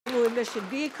low-emission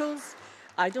vehicles.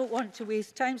 I don't want to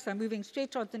waste time, so I'm moving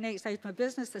straight on to the next item of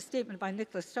business, a statement by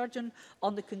Nicola Sturgeon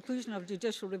on the conclusion of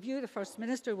judicial review. The First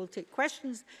Minister will take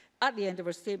questions at the end of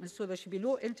her statement, so there should be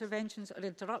no interventions or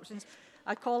interruptions.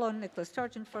 I call on Nicola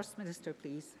Sturgeon. First Minister,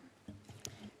 please.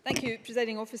 Thank you,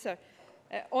 Presiding Officer.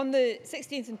 On the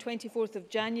 16th and 24th of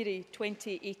January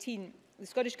 2018, the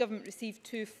Scottish Government received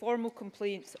 2 formal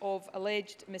complaints of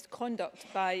alleged misconduct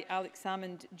by Alex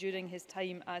Salmond during his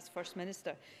time as First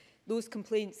Minister. Those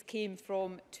complaints came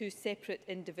from 2 separate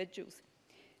individuals.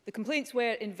 The complaints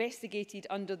were investigated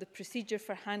under the Procedure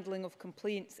for Handling of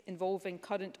Complaints Involving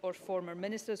Current or Former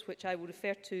Ministers, which I will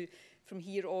refer to from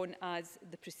here on as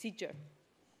the procedure.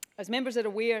 As members are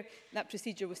aware, that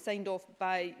procedure was signed off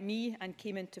by me and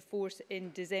came into force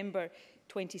in December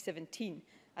 2017.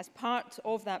 As part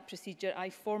of that procedure, I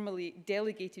formally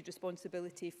delegated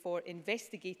responsibility for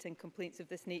investigating complaints of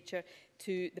this nature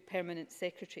to the Permanent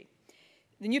Secretary.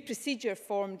 The new procedure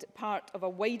formed part of a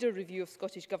wider review of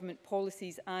Scottish Government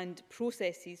policies and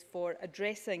processes for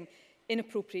addressing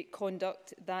inappropriate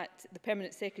conduct that the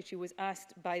Permanent Secretary was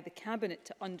asked by the Cabinet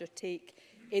to undertake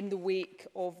in the wake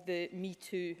of the Me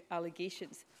Too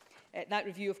allegations. That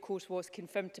review, of course, was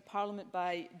confirmed to Parliament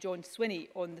by John Swinney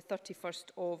on the 31st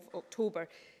of October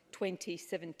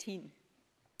 2017.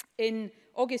 In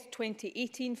August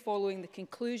 2018, following the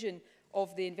conclusion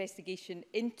of the investigation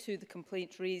into the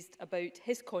complaints raised about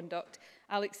his conduct,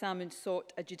 Alex Salmond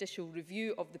sought a judicial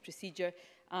review of the procedure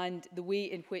and the way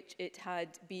in which it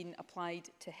had been applied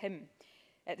to him.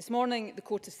 This morning, the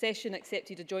Court of Session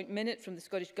accepted a joint minute from the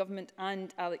Scottish Government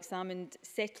and Alex Salmond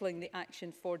settling the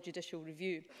action for judicial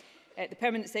review. The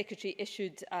Permanent Secretary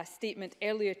issued a statement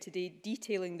earlier today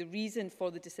detailing the reason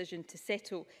for the decision to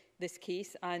settle this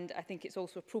case, and I think it's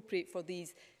also appropriate for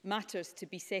these matters to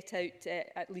be set out,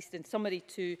 at least in summary,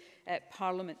 to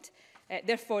Parliament.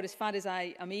 Therefore, as far as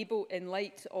I am able, in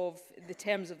light of the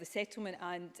terms of the settlement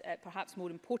and perhaps more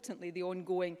importantly the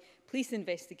ongoing police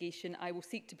investigation, I will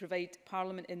seek to provide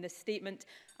Parliament in this statement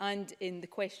and in the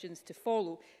questions to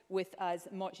follow with as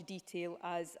much detail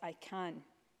as I can.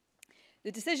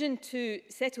 The decision to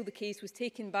settle the case was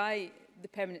taken by the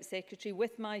Permanent Secretary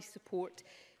with my support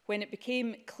when it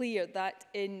became clear that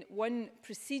in one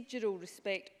procedural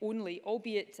respect only,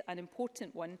 albeit an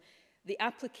important one, the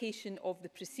application of the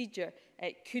procedure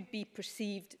could be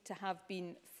perceived to have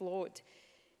been flawed.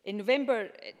 In November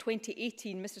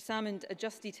 2018, Mr Salmond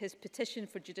adjusted his petition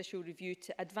for judicial review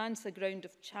to advance a ground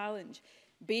of challenge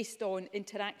based on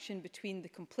interaction between the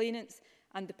complainants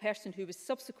and the person who was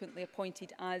subsequently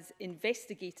appointed as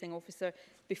investigating officer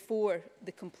before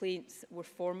the complaints were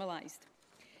formalised.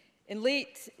 In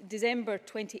late December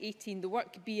 2018, the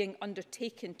work being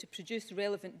undertaken to produce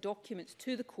relevant documents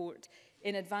to the court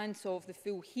in advance of the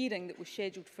full hearing that was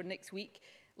scheduled for next week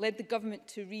led the government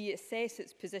to reassess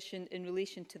its position in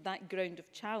relation to that ground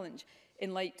of challenge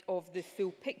in light of the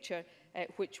full picture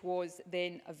which was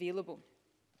then available.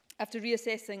 After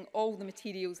reassessing all the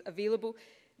materials available,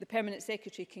 the Permanent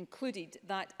Secretary concluded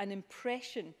that an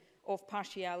impression of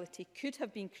partiality could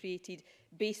have been created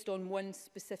based on one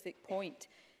specific point: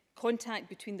 contact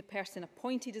between the person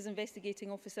appointed as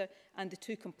investigating officer and the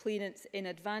 2 complainants in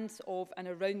advance of and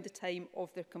around the time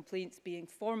of their complaints being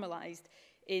formalised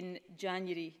in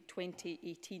January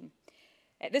 2018.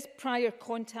 This prior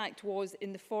contact was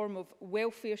in the form of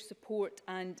welfare support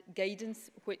and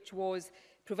guidance, which was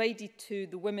provided to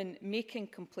the women making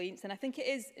complaints. And I think it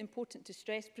is important to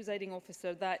stress, Presiding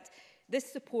Officer, that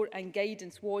this support and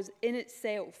guidance was in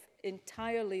itself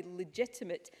entirely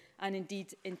legitimate and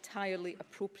indeed entirely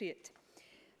appropriate.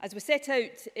 As was set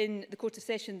out in the Court of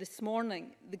Session this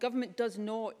morning, the Government does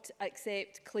not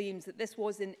accept claims that this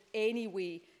was in any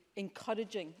way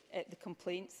encouraging the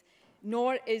complaints,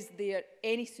 nor is there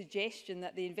any suggestion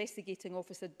that the investigating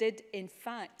officer did in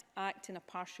fact act in a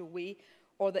partial way,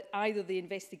 or that either the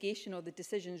investigation or the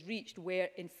decisions reached were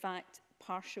in fact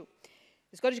partial.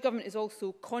 The Scottish Government is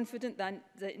also confident that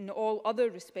in all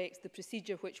other respects the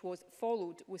procedure which was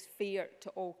followed was fair to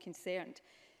all concerned.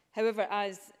 However,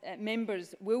 as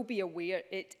members will be aware,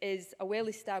 it is a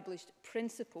well-established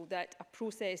principle that a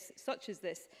process such as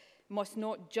this must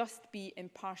not just be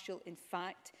impartial in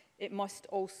fact, it must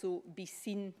also be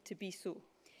seen to be so.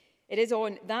 It is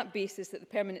on that basis that the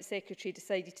Permanent Secretary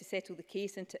decided to settle the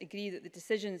case and to agree that the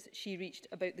decisions she reached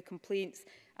about the complaints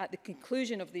at the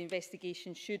conclusion of the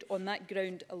investigation should, on that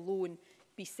ground alone,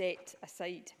 be set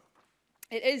aside.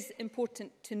 It is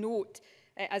important to note,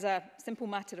 as a simple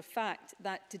matter of fact,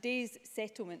 that today's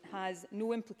settlement has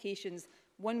no implications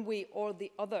one way or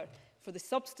the other for the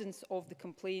substance of the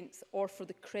complaints or for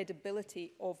the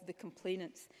credibility of the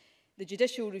complainants. The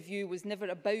judicial review was never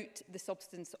about the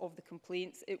substance of the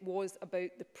complaints, it was about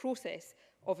the process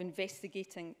of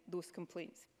investigating those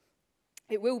complaints.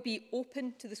 It will be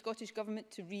open to the Scottish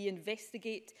Government to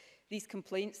re-investigate these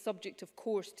complaints, subject of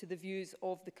course to the views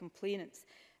of the complainants.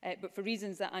 But for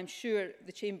reasons that I'm sure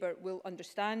the Chamber will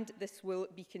understand, this will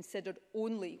be considered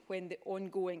only when the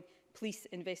ongoing police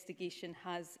investigation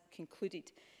has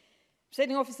concluded.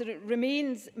 Presiding Officer, it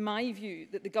remains my view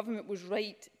that the Government was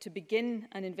right to begin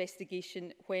an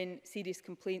investigation when serious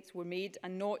complaints were made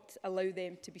and not allow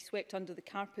them to be swept under the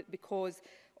carpet because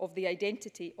of the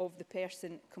identity of the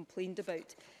person complained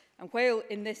about. And while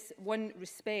in this one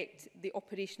respect the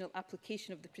operational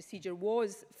application of the procedure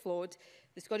was flawed,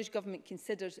 the Scottish Government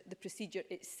considers the procedure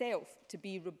itself to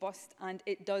be robust and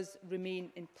it does remain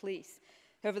in place.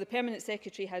 However, the Permanent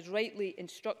Secretary has rightly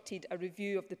instructed a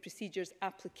review of the procedure's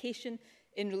application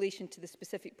in relation to the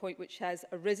specific point which has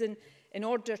arisen in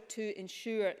order to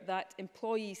ensure that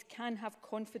employees can have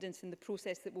confidence in the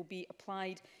process that will be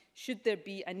applied should there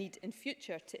be a need in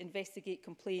future to investigate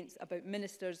complaints about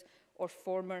ministers or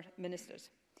former ministers.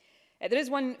 There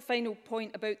is one final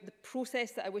point about the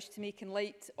process that I wish to make in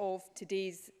light of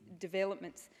today's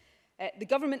developments. The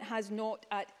Government has not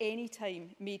at any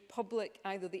time made public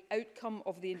either the outcome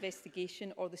of the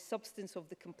investigation or the substance of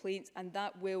the complaints, and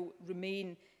that will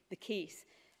remain the case.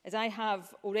 As I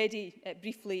have already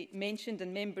briefly mentioned,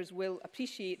 and members will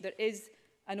appreciate, there is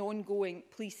an ongoing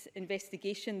police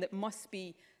investigation that must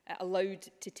be allowed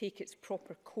to take its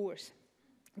proper course.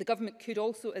 The Government could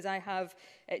also, as I have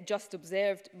just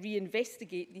observed,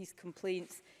 re-investigate these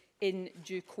complaints in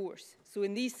due course. So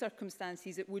in these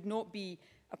circumstances, it would not be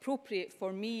appropriate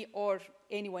for me or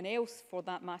anyone else for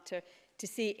that matter to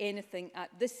say anything at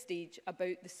this stage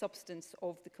about the substance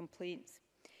of the complaints.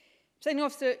 Presiding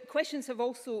Officer, questions have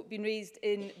also been raised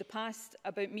in the past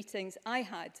about meetings I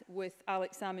had with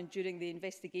Alex Salmond during the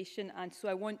investigation, and so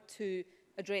I want to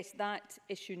address that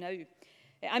issue now.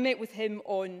 I met with him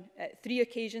on 3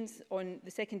 occasions, on the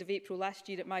 2nd of April last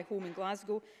year at my home in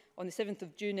Glasgow, on the 7th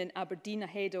of June in Aberdeen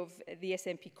ahead of the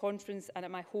SNP conference, and at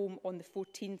my home on the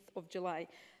 14th of July.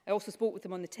 I also spoke with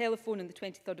him on the telephone on the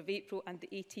 23rd of April and the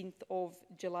 18th of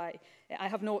July. I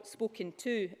have not spoken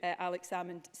to Alex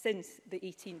Salmond since the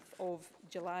 18th of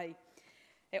July.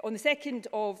 On the 2nd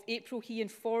of April, he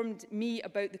informed me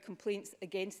about the complaints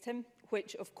against him,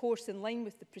 which, of course, in line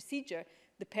with the procedure,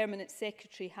 the Permanent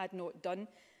Secretary had not done,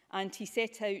 and he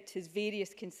set out his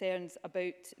various concerns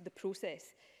about the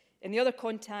process. In the other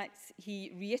contacts,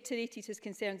 he reiterated his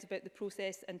concerns about the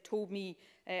process and told me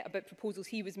about proposals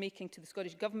he was making to the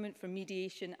Scottish Government for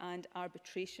mediation and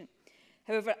arbitration.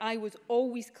 However, I was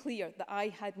always clear that I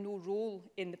had no role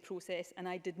in the process and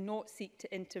I did not seek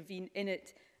to intervene in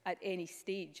it at any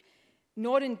stage,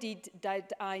 nor indeed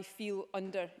did I feel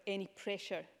under any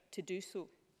pressure to do so.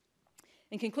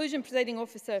 In conclusion, Presiding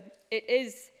Officer, it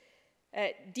is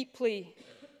deeply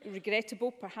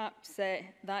regrettable, perhaps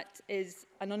that is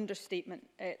an understatement,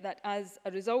 that as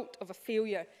a result of a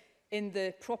failure in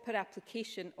the proper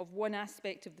application of one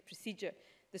aspect of the procedure,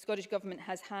 the Scottish Government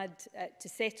has had to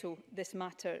settle this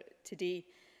matter today.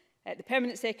 The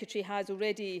Permanent Secretary has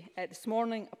already this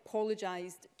morning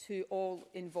apologised to all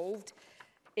involved.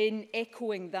 In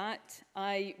echoing that,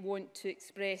 I want to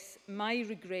express my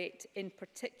regret in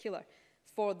particular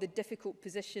for the difficult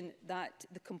position that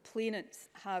the complainants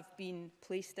have been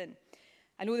placed in.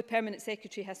 I know the Permanent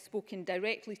Secretary has spoken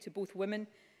directly to both women.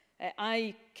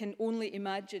 I can only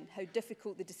imagine how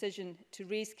difficult the decision to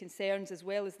raise concerns as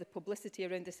well as the publicity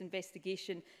around this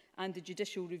investigation and the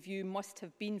judicial review must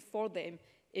have been for them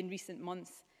in recent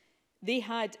months. They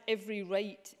had every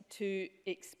right to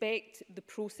expect the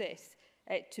process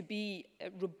to be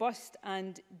robust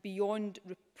and beyond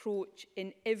reproach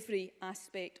in every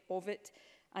aspect of it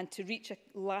and to reach a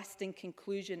lasting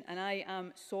conclusion. And I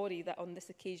am sorry that on this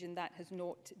occasion that has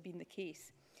not been the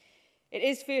case. It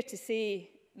is fair to say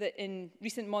that in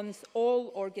recent months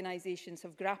all organisations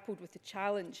have grappled with the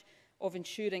challenge of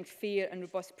ensuring fair and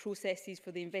robust processes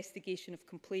for the investigation of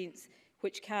complaints,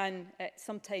 which can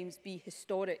sometimes be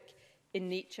historic in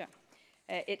nature.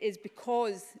 It is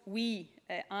because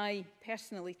I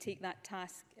personally take that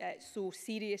task so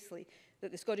seriously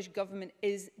that the Scottish Government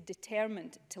is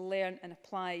determined to learn and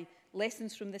apply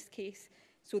lessons from this case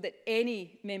so that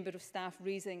any member of staff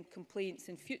raising complaints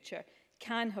in future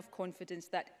can have confidence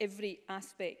that every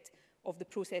aspect of the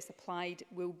process applied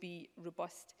will be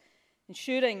robust.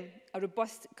 Ensuring a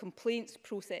robust complaints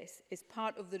process is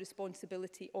part of the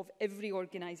responsibility of every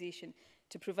organisation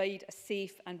to provide a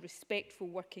safe and respectful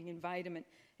working environment.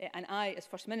 And I, as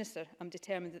First Minister, am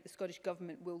determined that the Scottish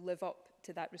Government will live up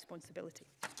to that responsibility.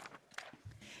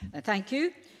 Thank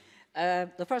you.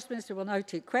 The First Minister will now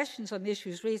take questions on the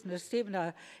issues raised in her statement.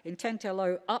 I intend to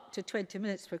allow up to 20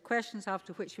 minutes for questions,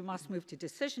 after which we must move to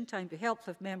decision time. To help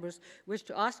if members wish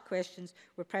to ask questions,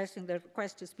 we're pressing the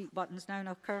request to speak buttons now. And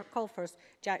I'll call first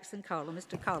Jackson Carlo.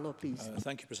 Mr Carlo, please.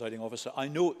 Thank you, Presiding Officer. I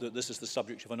note that this is the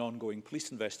subject of an ongoing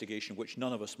police investigation which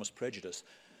none of us must prejudice.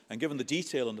 And given the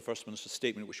detail in the First Minister's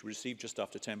statement, which we received just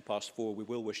after 4:10, we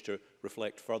will wish to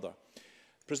reflect further.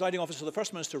 Presiding Officer, the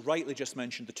First Minister rightly just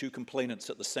mentioned the two complainants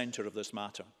at the centre of this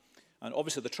matter. And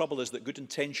obviously the trouble is that good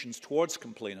intentions towards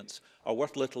complainants are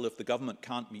worth little if the government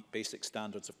can't meet basic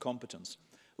standards of competence.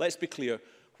 Let's be clear,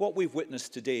 what we've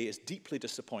witnessed today is deeply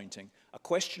disappointing, a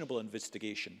questionable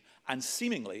investigation, and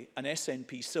seemingly an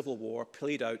SNP civil war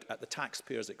played out at the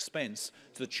taxpayers' expense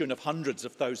to the tune of hundreds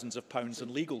of thousands of pounds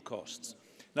in legal costs.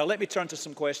 Now let me turn to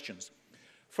some questions.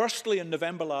 Firstly, in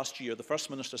November last year, the First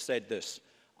Minister said this: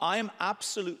 "I am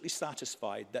absolutely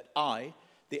satisfied that I,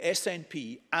 the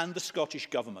SNP and the Scottish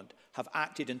Government have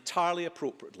acted entirely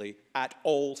appropriately at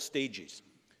all stages."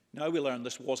 Now we learn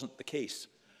this wasn't the case.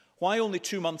 Why only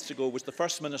 2 months ago was the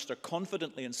First Minister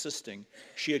confidently insisting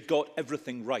she had got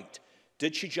everything right?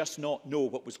 Did she just not know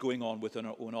what was going on within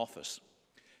her own office?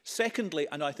 Secondly,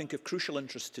 and I think of crucial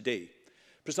interest today,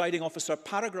 Presiding Officer,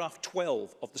 paragraph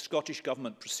 12 of the Scottish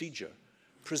Government procedure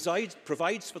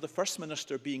provides for the First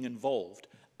Minister being involved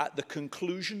at the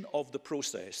conclusion of the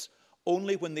process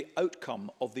only when the outcome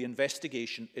of the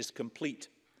investigation is complete.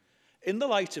 In the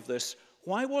light of this,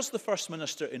 why was the First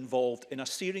Minister involved in a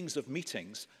series of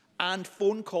meetings and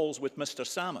phone calls with Mr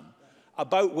Salmon,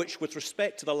 about which, with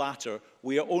respect to the latter,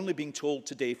 we are only being told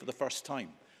today for the first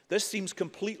time? This seems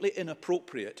completely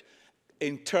inappropriate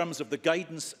in terms of the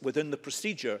guidance within the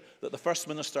procedure that the First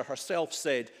Minister herself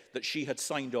said that she had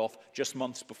signed off just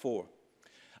months before.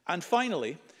 And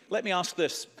finally, let me ask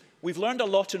this. We've learned a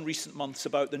lot in recent months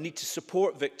about the need to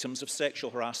support victims of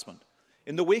sexual harassment.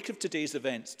 In the wake of today's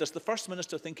events, does the First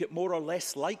Minister think it more or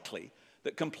less likely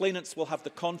that complainants will have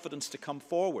the confidence to come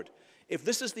forward? If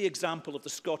this is the example of the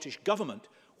Scottish Government,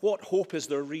 what hope is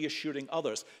there reassuring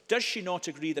others? Does she not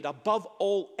agree that above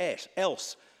all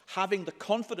else, having the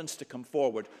confidence to come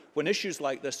forward when issues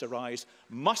like this arise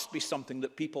must be something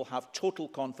that people have total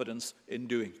confidence in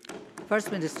doing?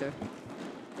 First Minister.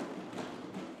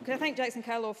 Can I thank Jackson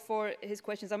Carlo for his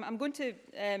questions? I'm going to,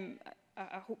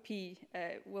 I hope he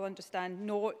will understand,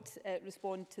 not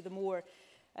respond to the more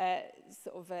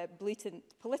blatant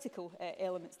political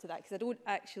elements to that, because I don't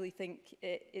actually think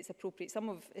it's appropriate. Some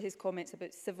of his comments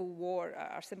about civil war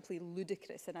are simply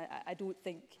ludicrous, and I don't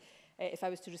think, if I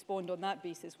was to respond on that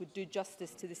basis, would do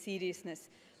justice to the seriousness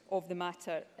of the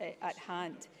matter at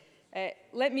hand.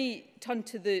 Let me turn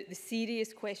to the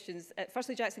serious questions.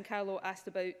 Firstly, Jackson Carlo asked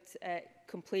about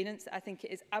complainants. I think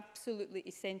it is absolutely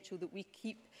essential that we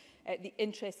keep the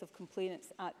interests of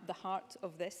complainants at the heart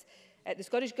of this. The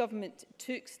Scottish Government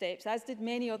took steps, as did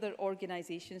many other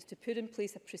organisations, to put in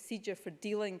place a procedure for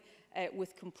dealing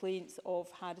with complaints of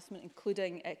harassment,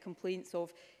 including complaints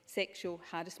of sexual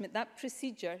harassment. That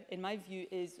procedure, in my view,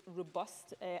 is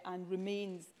robust and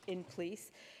remains in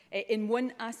place. In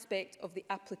one aspect of the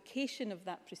application of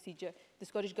that procedure, the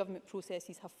Scottish Government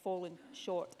processes have fallen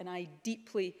short, and I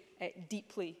deeply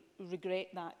regret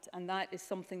that, and that is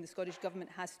something the Scottish Government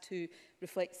has to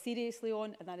reflect seriously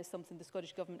on, and that is something the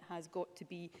Scottish Government has got to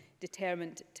be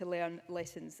determined to learn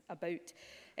lessons about.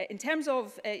 In terms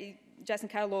of, Jackson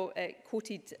Carlo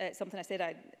quoted something I said.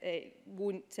 I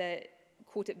won't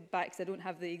quote it back because I don't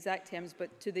have the exact terms,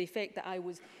 but to the effect that I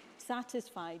was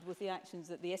satisfied with the actions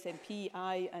that the SNP,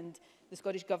 I and the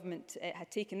Scottish Government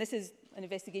had taken. This is an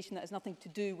investigation that has nothing to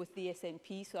do with the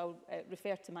SNP, so I'll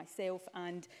refer to myself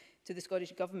and to the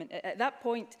Scottish Government. At that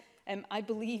point, I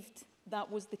believed that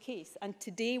was the case. And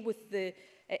today, with the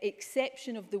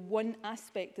exception of the one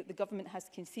aspect that the Government has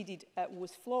conceded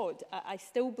was flawed, I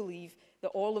still believe that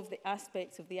all of the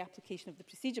aspects of the application of the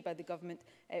procedure by the Government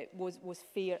was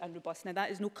fair and robust. Now, that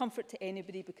is no comfort to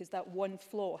anybody, because that one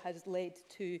flaw has led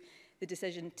to the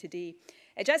decision today.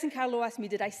 Jackson Carlo asked me,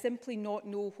 did I simply not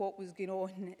know what was going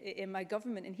on in my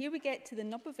government? And here we get to the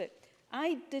nub of it.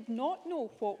 I did not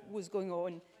know what was going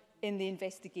on in the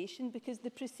investigation, because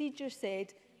the procedure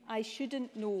said I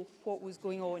shouldn't know what was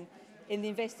going on in the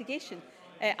investigation.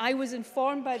 I was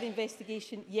informed by the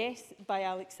investigation, yes, by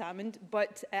Alex Salmond,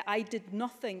 but I did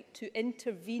nothing to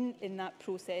intervene in that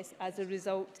process as a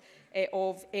result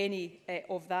of any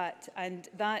of that. And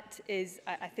that is,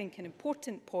 I think, an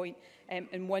important point,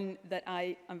 and one that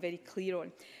I am very clear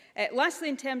on. Lastly,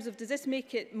 in terms of, does this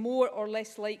make it more or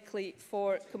less likely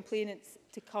for complainants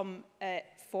to come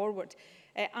forward?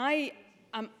 I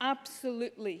I'm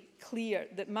absolutely clear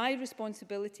that my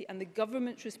responsibility and the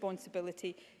government's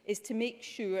responsibility is to make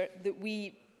sure that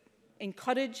we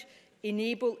encourage,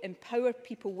 enable, empower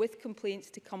people with complaints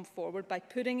to come forward by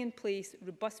putting in place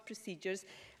robust procedures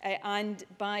and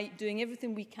by doing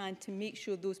everything we can to make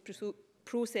sure those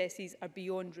processes are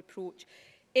beyond reproach.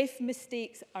 If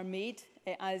mistakes are made,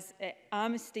 as a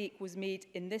mistake was made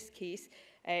in this case,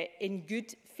 in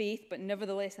good faith, but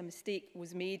nevertheless a mistake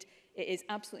was made, it is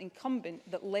absolutely incumbent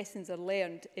that lessons are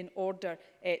learned in order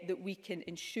that we can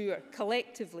ensure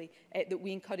collectively that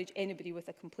we encourage anybody with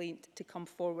a complaint to come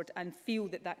forward and feel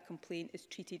that that complaint is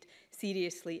treated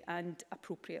seriously and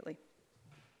appropriately.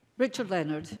 Richard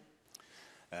Leonard.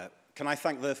 Can I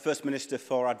thank the First Minister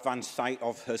for advance sight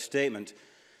of her statement?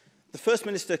 The First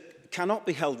Minister cannot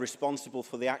be held responsible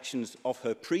for the actions of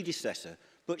her predecessor,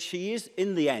 but she is,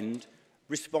 in the end,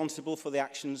 responsible for the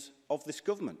actions of this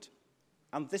government.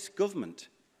 And this government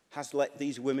has let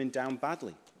these women down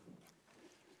badly.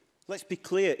 Let's be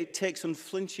clear, it takes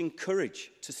unflinching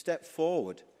courage to step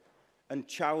forward and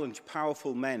challenge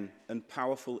powerful men and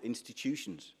powerful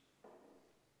institutions,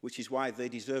 which is why they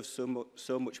deserve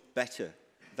so much better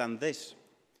than this.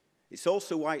 It's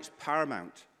also why it's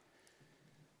paramount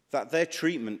that their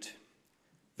treatment,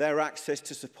 their access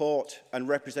to support and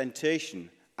representation,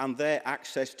 and their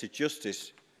access to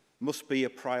justice must be a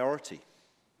priority.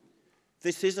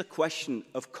 This is a question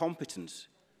of competence,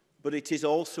 but it is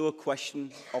also a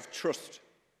question of trust.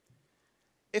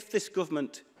 If this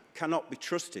government cannot be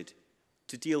trusted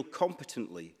to deal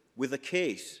competently with a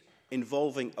case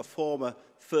involving a former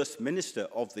First Minister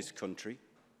of this country,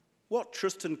 what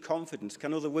trust and confidence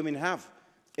can other women have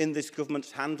in this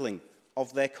government's handling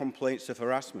of their complaints of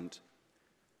harassment?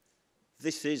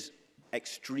 This is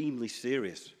extremely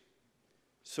serious.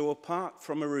 So apart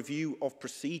from a review of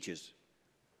procedures,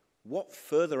 what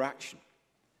further action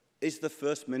is the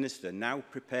First Minister now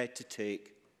prepared to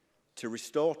take to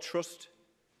restore trust,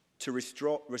 to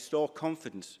restore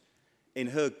confidence in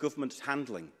her government's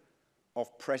handling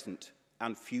of present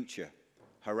and future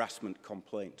harassment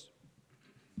complaints?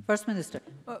 First Minister.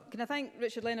 Well, can I thank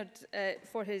Richard Leonard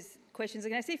for his questions?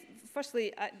 And can I say,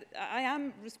 firstly, I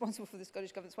am responsible for the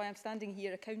Scottish Government. That's why I'm standing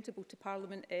here accountable to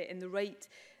Parliament in the right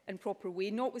and proper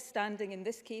way. Notwithstanding in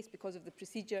this case, because of the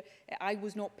procedure, I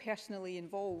was not personally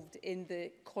involved in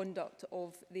the conduct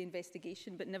of the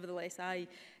investigation, but nevertheless, I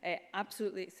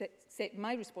absolutely accept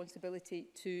my responsibility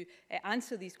to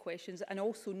answer these questions, and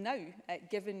also now,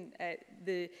 given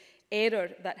the error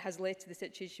that has led to the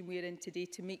situation we are in today,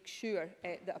 to make sure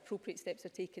that appropriate steps are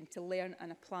taken to learn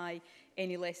and apply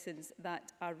any lessons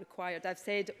that are required. I've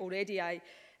said already, I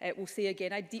will say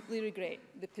again, I deeply regret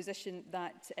the position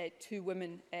that two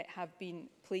women have been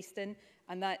placed in,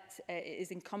 and that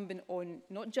is incumbent on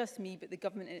not just me, but the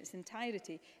government in its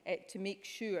entirety to make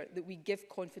sure that we give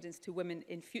confidence to women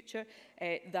in future,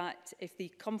 that if they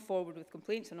come forward with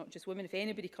complaints, or not just women, if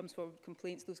anybody comes forward with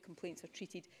complaints, those complaints are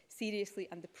treated seriously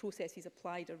and the processes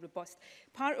applied are robust.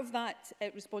 Part of that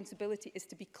responsibility is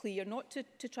to be clear, not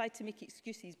to try to make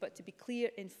excuses, but to be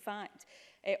clear in fact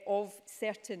of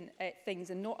certain things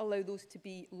and not allow those to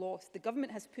be lost. The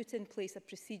government has put in place a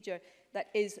procedure that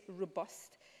is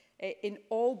robust in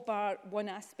all bar one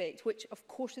aspect, which of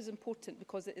course is important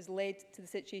because it has led to the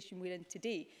situation we're in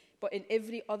today. But in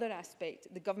every other aspect,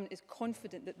 the government is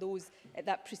confident that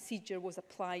that procedure was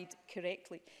applied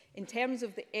correctly. In terms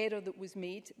of the error that was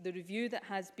made, the review that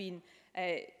has been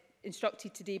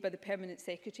instructed today by the Permanent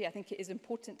Secretary, I think it is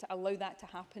important to allow that to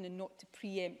happen and not to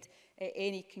preempt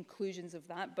any conclusions of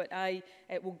that. But I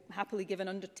will happily give an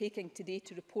undertaking today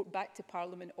to report back to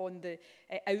Parliament on the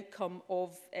outcome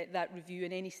of that review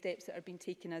and any steps that are being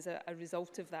taken as a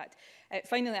result of that.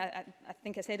 Finally, I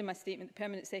think I said in my statement, the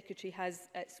Permanent Secretary has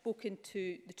spoken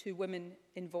to the two women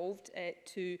involved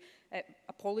to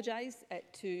apologise,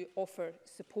 to offer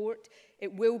support.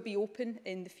 It will be open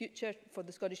in the future for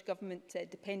the Scottish Government,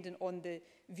 dependent on the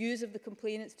views of the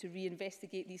complainants, to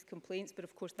reinvestigate these complaints. But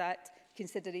of course that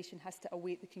consideration has to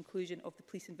await the conclusion of the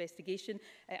police investigation.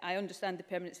 I understand the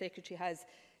Permanent Secretary has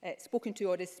spoken to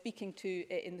or is speaking to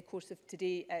in the course of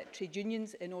today trade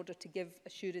unions in order to give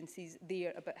assurances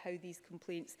there about how these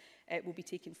complaints will be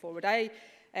taken forward. I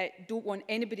don't want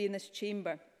anybody in this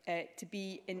chamber to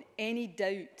be in any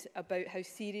doubt about how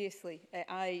seriously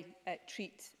I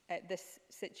treat this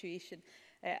situation.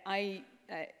 I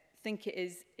think it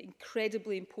is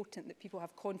incredibly important that people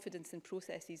have confidence in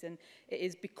processes, and it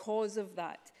is because of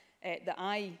that that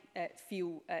I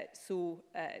feel so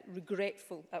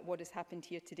regretful at what has happened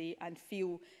here today, and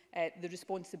feel the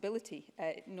responsibility,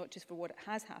 not just for what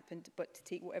has happened, but to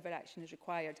take whatever action is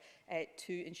required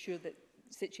to ensure that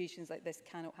situations like this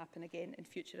cannot happen again in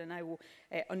future, and I will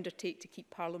undertake to keep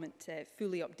Parliament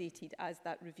fully updated as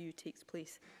that review takes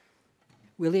place.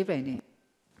 Willie Rennie.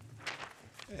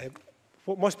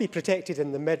 What must be protected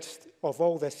in the midst of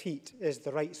all this heat is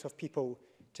the rights of people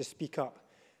to speak up.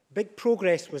 Big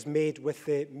progress was made with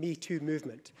the Me Too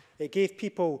movement. It gave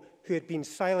people who had been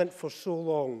silent for so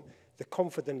long the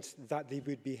confidence that they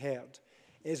would be heard.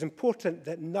 It is important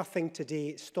that nothing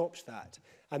today stops that,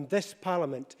 and this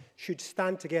Parliament should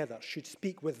stand together, should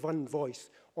speak with one voice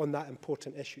on that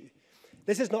important issue.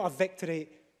 This is not a victory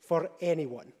for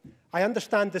anyone. I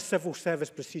understand the civil service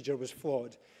procedure was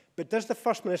flawed, but does the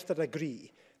First Minister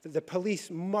agree that the police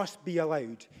must be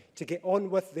allowed to get on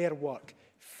with their work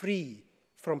free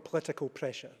from political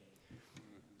pressure?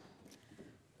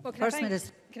 Well, can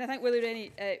I thank Willie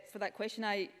Rennie for that question?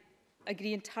 I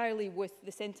agree entirely with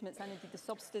the sentiments and indeed the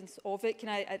substance of it.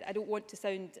 I don't want to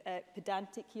sound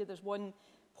pedantic here. There's one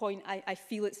point I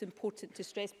feel it's important to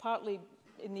stress, partly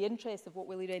in the interest of what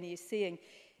Willie Rennie is saying.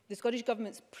 The Scottish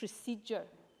Government's procedure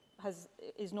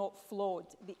is not flawed.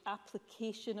 The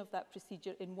application of that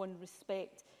procedure in one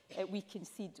respect we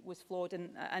concede was flawed, and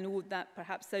I know that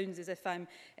perhaps sounds as if I'm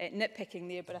nitpicking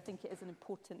there, but I think it is an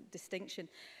important distinction.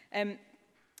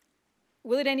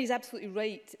 Willie Rennie is absolutely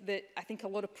right that I think a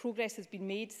lot of progress has been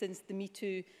made since the Me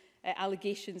Too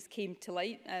allegations came to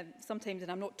light. Sometimes,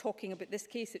 and I'm not talking about this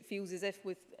case, it feels as if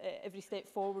with every step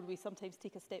forward we sometimes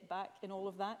take a step back in all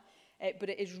of that. But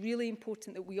it is really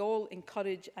important that we all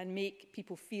encourage and make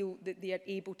people feel that they are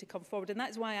able to come forward. And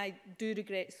that's why I do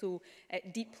regret so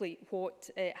deeply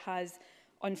what has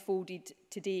unfolded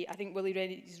today. I think Willie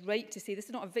Rennie is right to say this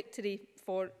is not a victory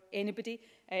for anybody.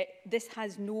 This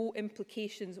has no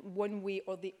implications one way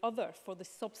or the other for the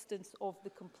substance of the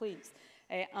complaints.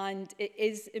 And it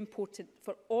is important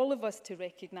for all of us to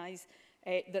recognise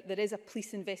that there is a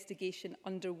police investigation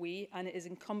underway, and it is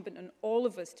incumbent on all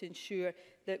of us to ensure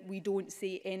that we don't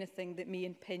say anything that may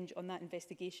impinge on that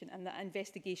investigation, and that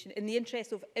investigation, in the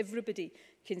interest of everybody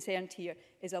concerned here,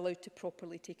 is allowed to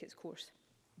properly take its course.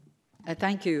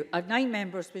 Thank you. I have 9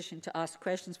 members wishing to ask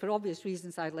questions. For obvious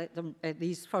reasons, I let them,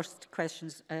 these first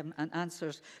questions and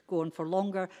answers go on for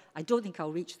longer. I don't think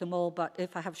I'll reach them all, but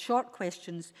if I have short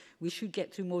questions, we should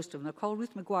get through most of them. I'll call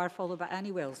Ruth Maguire, followed by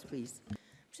Annie Wells, please.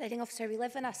 Presiding Officer, we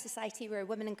live in a society where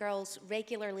women and girls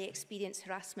regularly experience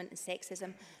harassment and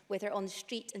sexism, whether on the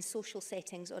street, in social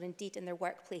settings, or indeed in their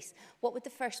workplace. What would the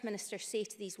First Minister say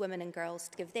to these women and girls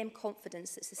to give them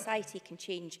confidence that society can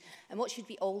change? And what should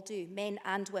we all do, men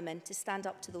and women, to stand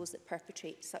up to those that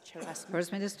perpetrate such harassment?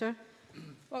 First Minister.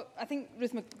 Well, I think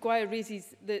Ruth Maguire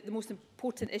raises the most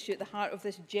important issue at the heart of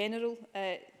this general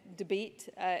debate.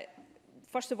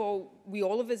 First of all,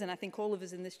 all of us, and I think all of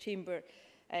us in this chamber,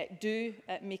 do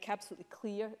make absolutely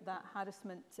clear that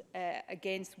harassment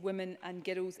against women and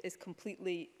girls is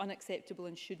completely unacceptable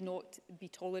and should not be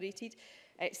tolerated.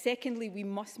 Secondly, we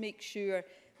must make sure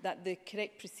that the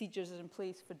correct procedures are in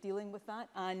place for dealing with that,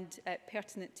 and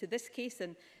pertinent to this case,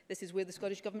 and this is where the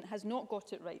Scottish Government has not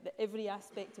got it right, that every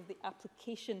aspect of the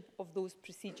application of those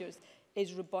procedures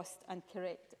is robust and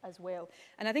correct as well.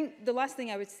 And I think the last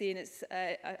thing I would say, and it's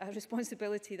a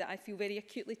responsibility that I feel very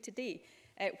acutely today,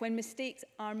 when mistakes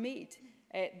are made,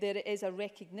 there is a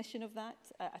recognition of that,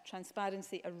 a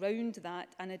transparency around that,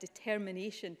 and a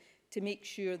determination to make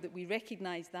sure that we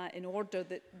recognise that, in order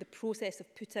that the process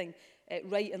of putting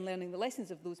right and learning the lessons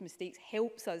of those mistakes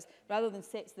helps us, rather than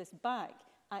sets this back,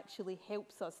 actually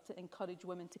helps us to encourage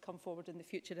women to come forward in the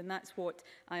future. And that's what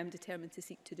I am determined to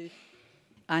seek to do.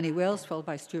 Annie Wells, followed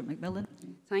by Stuart McMillan.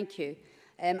 Thank you.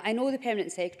 I know the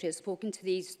Permanent Secretary has spoken to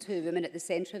these 2 women at the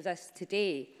centre of this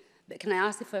today, but can I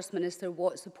ask the First Minister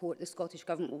what support the Scottish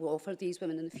Government will offer these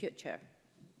women in the future?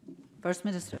 First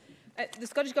Minister. The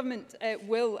Scottish Government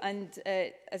will, and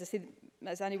as I said,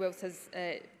 as Annie Wells has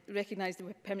recognised,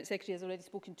 the Permanent Secretary has already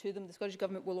spoken to them, the Scottish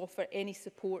Government will offer any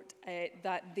support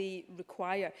that they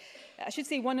require. I should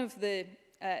say one of the,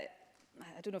 I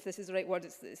don't know if this is the right word,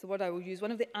 it's the word I will use,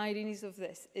 one of the ironies of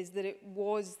this is that it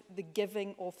was the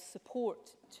giving of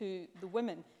support to the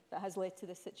women that has led to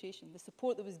this situation. The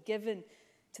support that was given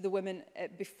to the women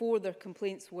before their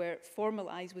complaints were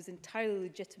formalised was entirely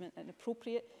legitimate and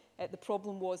appropriate. The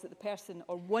problem was that the person,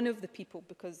 or one of the people,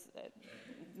 because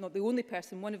not the only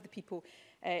person, one of the people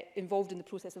involved in the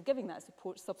process of giving that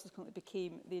support subsequently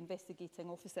became the investigating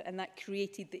officer, and that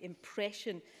created the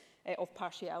impression of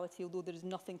partiality, although there is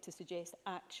nothing to suggest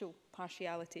actual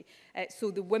partiality. So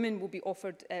the women will be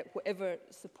offered whatever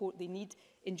support they need.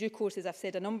 In due course, as I've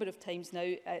said a number of times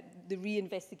now, the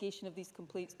re-investigation of these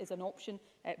complaints is an option,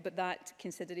 but that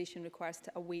consideration requires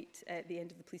to await the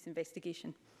end of the police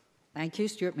investigation. Thank you.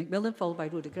 Stuart McMillan, followed by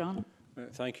Rhoda Grant.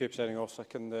 Thank you, Presiding Officer.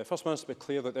 Can the First Minister be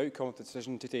clear that the outcome of the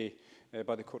decision today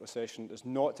by the Court of Session is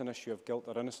not an issue of guilt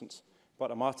or innocence,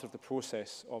 but a matter of the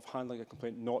process of handling a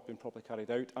complaint not being properly carried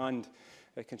out? And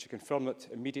can she confirm that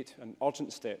immediate and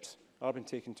urgent steps are being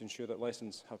taken to ensure that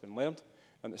lessons have been learned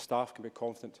and that staff can be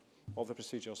confident of the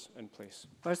procedures in place?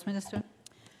 First Minister.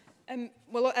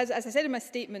 Well, as I said in my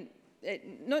statement,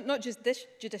 not just this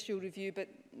judicial review, but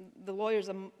the lawyers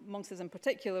amongst us in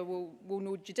particular will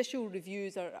know judicial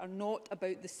reviews are not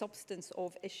about the substance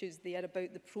of issues. They are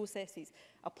about the processes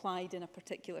applied in a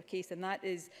particular case, and that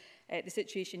is the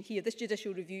situation here. This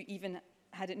judicial review, even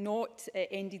had it not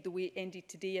ended the way it ended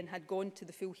today and had gone to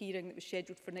the full hearing that was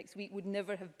scheduled for next week, would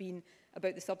never have been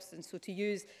about the substance. So to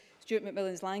use Stuart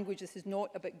Macmillan's language, this is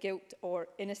not about guilt or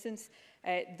innocence.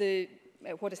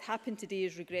 What has happened today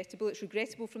is regrettable. It's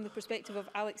regrettable from the perspective of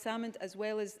Alex Salmond as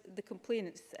well as the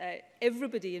complainants.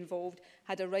 Everybody involved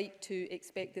had a right to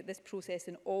expect that this process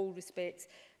in all respects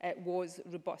was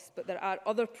robust. But there are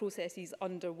other processes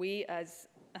underway, as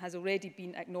has already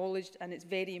been acknowledged, and it's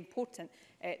very important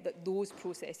that those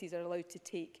processes are allowed to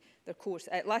take their course.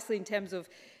 Lastly, in terms of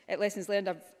lessons learned,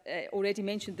 I've already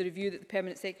mentioned the review that the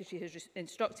Permanent Secretary has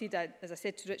instructed. As I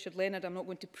said to Richard Leonard, I'm not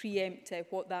going to preempt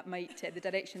what that might, the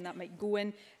direction that might go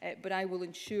in, but I will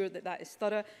ensure that that is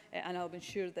thorough, and I'll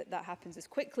ensure that that happens as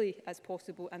quickly as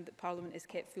possible and that Parliament is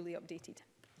kept fully updated.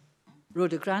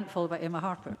 Rhoda Grant, followed by Emma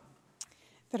Harper.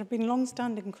 There have been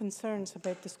long-standing concerns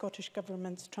about the Scottish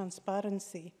Government's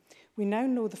transparency. We now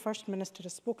know the First Minister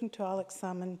has spoken to Alex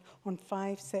Salmond on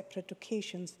 5 separate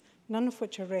occasions, none of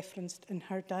which are referenced in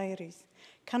her diaries.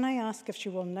 Can I ask if she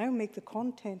will now make the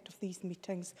content of these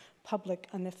meetings public,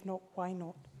 and if not, why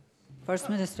not? First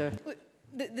Minister. Look,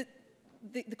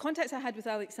 the contacts I had with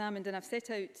Alex Salmond, and I've set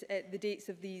out the dates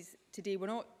of these today, were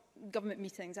not government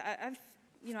meetings.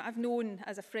 I've known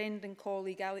as a friend and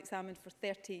colleague Alex Salmond for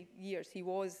 30 years. He's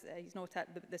not at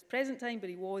this present time, but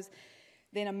he was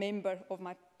then a member of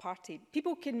my party.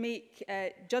 People can make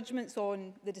judgments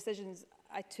on the decisions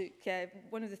I took.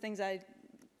 One of the things I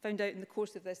found out in the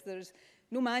course of this, there's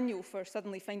no manual for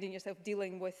suddenly finding yourself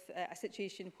dealing with a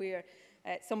situation where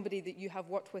somebody that you have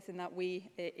worked with in that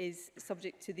way is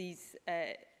subject to these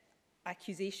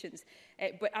accusations.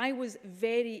 But I was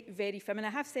very, very firm, and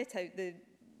I have set out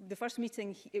the first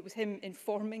meeting, it was him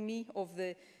informing me of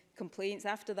the complaints.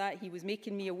 After that, he was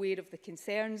making me aware of the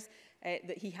concerns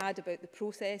that he had about the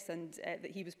process, and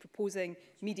that he was proposing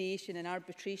mediation and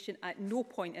arbitration. At no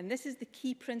point, and this is the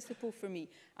key principle for me,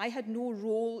 I had no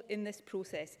role in this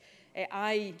process.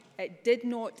 I did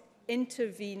not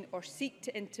intervene or seek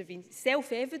to intervene.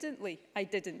 Self-evidently, I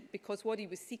didn't, because what he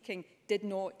was seeking did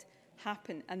not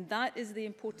happen, and that is the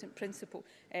important principle,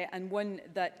 and one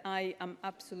that I am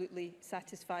absolutely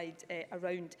satisfied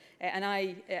around. And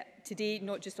I, today,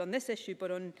 not just on this issue, but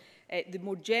on the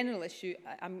more general issue,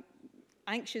 I'm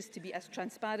anxious to be as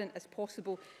transparent as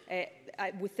possible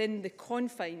within the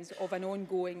confines of an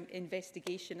ongoing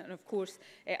investigation. And of course,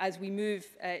 as we move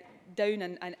down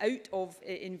and out of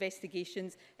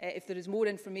investigations, if there is more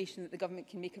information that the government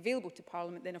can make available to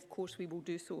Parliament, then of course we will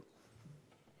do so.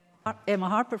 Emma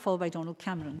Harper, followed by Donald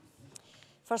Cameron.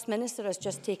 First Minister has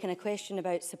just taken a question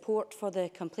about support for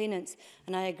the complainants,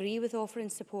 and I agree with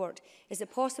offering support. Is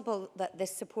it possible that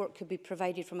this support could be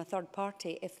provided from a third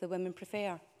party if the women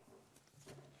prefer?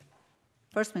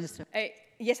 First Minister.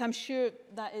 Yes, I'm sure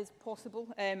that is possible.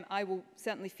 I will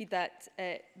certainly feed that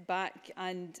back,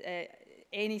 and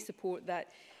any support that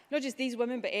not just these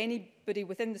women, but anybody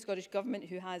within the Scottish Government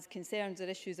who has concerns or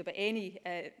issues about any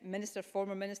minister,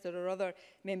 former minister or other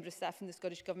member of staff in the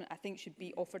Scottish Government, I think should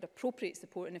be offered appropriate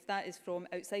support. And if that is from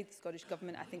outside the Scottish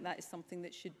Government, I think that is something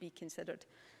that should be considered.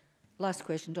 Last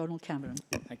question, Donald Cameron.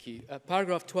 Thank you.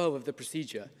 Paragraph 12 of the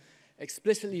procedure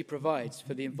explicitly provides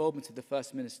for the involvement of the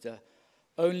First Minister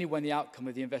only when the outcome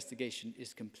of the investigation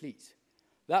is complete.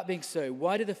 That being so,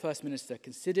 why did the First Minister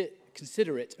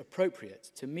consider it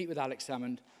appropriate to meet with Alex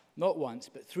Salmond not once,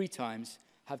 but 3 times,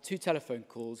 have 2 telephone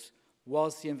calls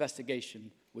whilst the investigation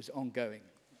was ongoing?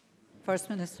 First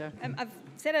Minister. I've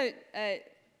set out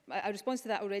a response to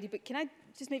that already, but can I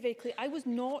just make very clear, I was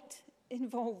not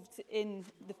involved in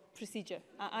the procedure.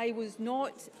 I was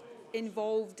not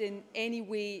involved in any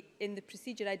way in the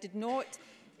procedure. I did not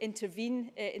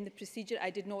intervene in the procedure. I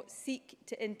did not seek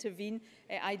to intervene.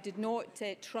 I did not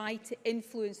try to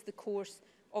influence the course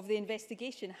of the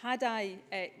investigation. Had I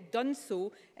done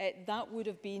so, that would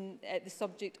have been the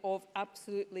subject of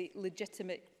absolutely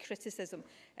legitimate criticism.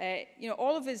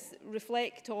 All of us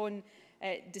reflect on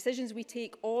decisions we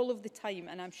take all of the time,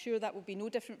 and I'm sure that will be no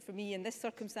different for me in this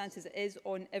circumstance as it is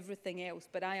on everything else.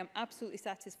 But I am absolutely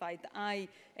satisfied that I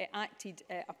acted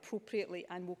appropriately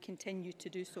and will continue to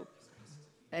do so.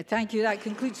 Thank you. That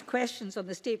concludes questions on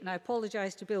the statement. I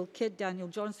apologise to Bill Kidd, Daniel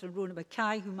Johnson and Rona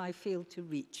Mackay, whom I failed to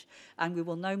reach. And we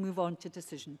will now move on to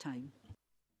decision time.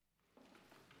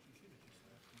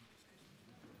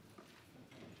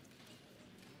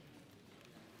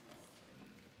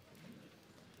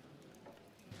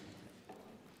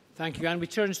 Thank you, Anne. We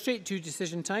turn straight to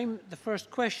decision time. The first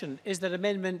question is that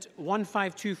Amendment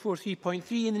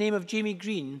 15243.3 in the name of Jamie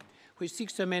Green, which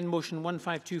seeks to amend motion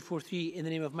 15243 in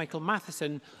the name of Michael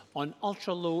Matheson on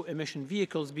ultra-low emission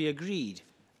vehicles be agreed.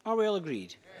 Are we all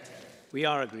agreed? Yes. We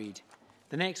are agreed.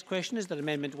 The next question is that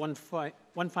Amendment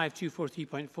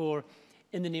 15243.4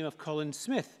 in the name of Colin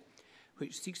Smith,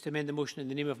 which seeks to amend the motion in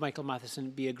the name of Michael Matheson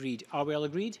be agreed. Are we all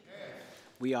agreed? Yes.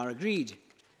 We are agreed.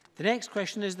 The next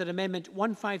question is that Amendment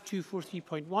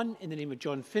 15243.1 in the name of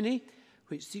John Finney,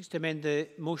 which seeks to amend the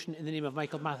motion in the name of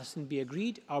Michael Matheson be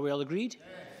agreed. Are we all agreed? Yes.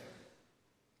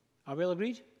 Are we all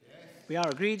agreed? Yes. We are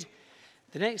agreed.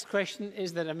 The next question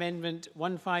is that Amendment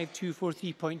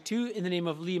 15243.2 in the name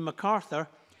of Liam MacArthur,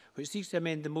 which seeks to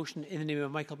amend the motion in the name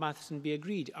of Michael Matheson be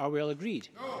agreed. Are we all agreed?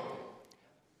 No.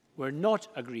 We're not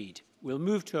agreed. We'll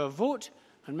move to a vote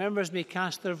and members may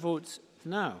cast their votes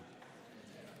now.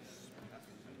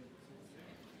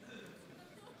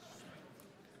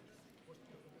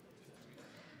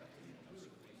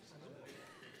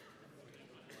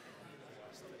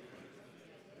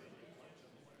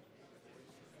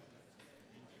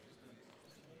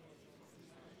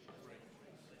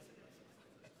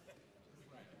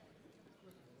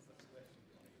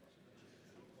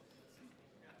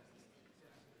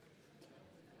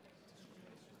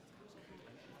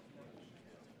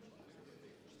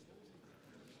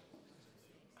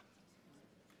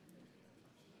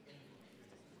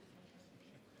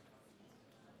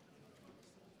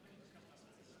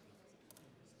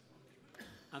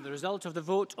 And the result of the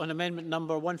vote on amendment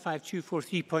number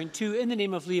 15243.2 in the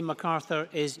name of Liam MacArthur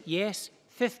is yes,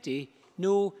 50,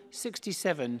 no,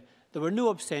 67. There were no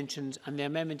abstentions and the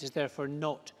amendment is therefore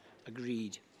not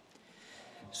agreed.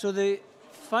 So the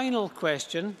final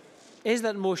question is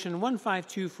that motion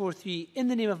 15243 in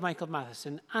the name of Michael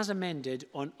Matheson as amended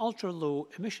on ultra-low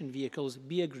emission vehicles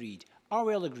be agreed. Are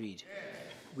we all agreed? Yes.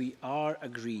 We are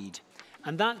agreed.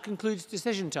 And that concludes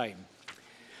decision time.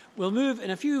 We'll move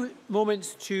in a few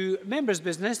moments to members'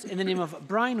 business in the name of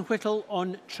Brian Whittle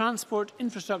on transport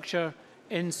infrastructure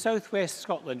in South West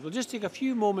Scotland. We'll just take a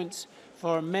few moments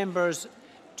for members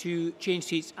to change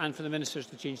seats and for the ministers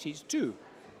to change seats too.